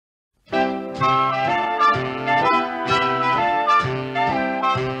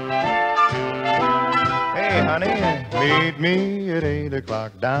Hey, honey, meet me at 8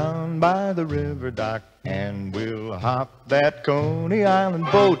 o'clock down by the river dock, and we'll hop that Coney Island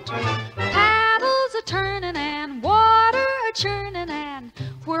boat. Paddles a turning and water a churning, and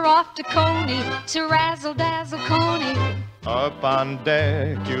we're off to Coney to razzle-dazzle Coney. Up on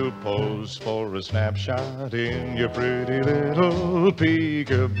deck, you'll pose for a snapshot in your pretty little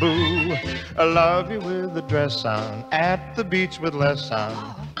peekaboo. I love you with the dress on, at the beach with less on.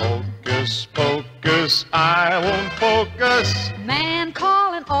 Hocus pocus, I won't focus. Man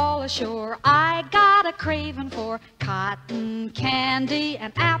calling all ashore, I got a craving for cotton candy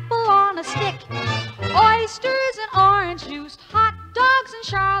and apple on a stick, oysters and orange juice, hot dogs and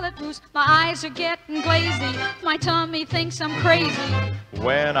Charlotte russe. My eyes are getting glazy, my tummy thinks I'm crazy.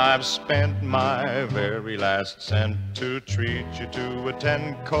 When I've spent my very last cent to treat you to a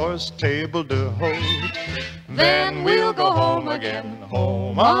 10-course table d'hote, then we'll go home again,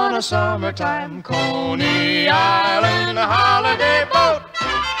 home on a summertime Coney Island holiday boat.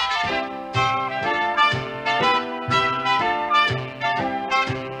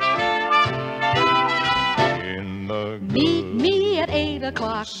 Meet me at 8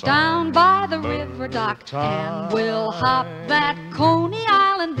 o'clock down by the river dock, and we'll hop that Coney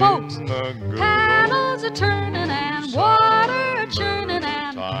Island boat. Paddles a turning and water a churning,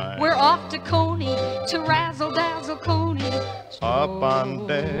 and we're off to Coney to razzle-dazzle Coney. Up on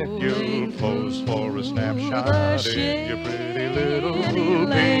deck, you'll pose for a snapshot in your pretty little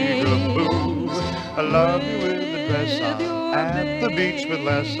peekaboo. I love you with the dress on, at the beach with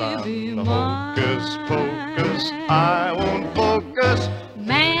less on. The hocus pocus, I won't focus.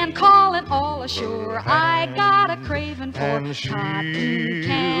 Man calling all ashore, I got a craving for cotton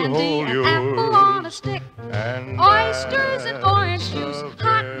candy and apple on a stick, oysters and orange juice,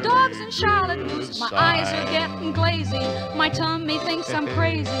 hot dogs and Charlotte russe. My eyes are getting glazy, my tummy thinks I'm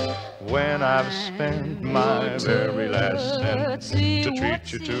crazy. When I've spent my very last cent to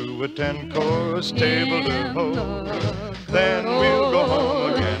treat you to a 10-course table d'hote, then we'll